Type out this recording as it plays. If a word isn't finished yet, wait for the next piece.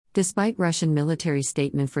Despite Russian military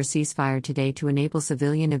statement for ceasefire today to enable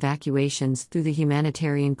civilian evacuations through the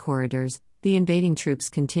humanitarian corridors, the invading troops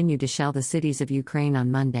continue to shell the cities of Ukraine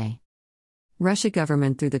on Monday. Russia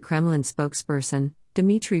government through the Kremlin spokesperson,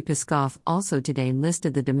 Dmitry Peskov, also today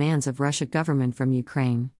listed the demands of Russia government from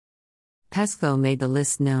Ukraine. Peskov made the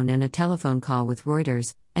list known in a telephone call with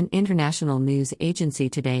Reuters, an international news agency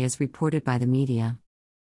today as reported by the media.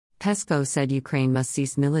 Peskov said Ukraine must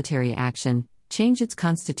cease military action, change its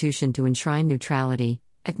constitution to enshrine neutrality,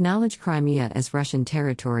 acknowledge Crimea as Russian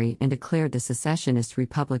territory and declare the secessionist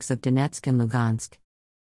republics of Donetsk and Lugansk.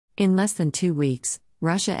 In less than 2 weeks,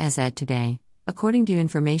 Russia has said today, according to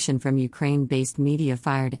information from Ukraine-based media,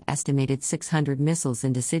 fired estimated 600 missiles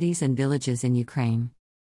into cities and villages in Ukraine.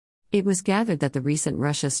 It was gathered that the recent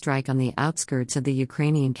Russia strike on the outskirts of the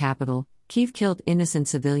Ukrainian capital, Kyiv, killed innocent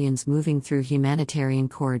civilians moving through humanitarian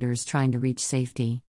corridors trying to reach safety.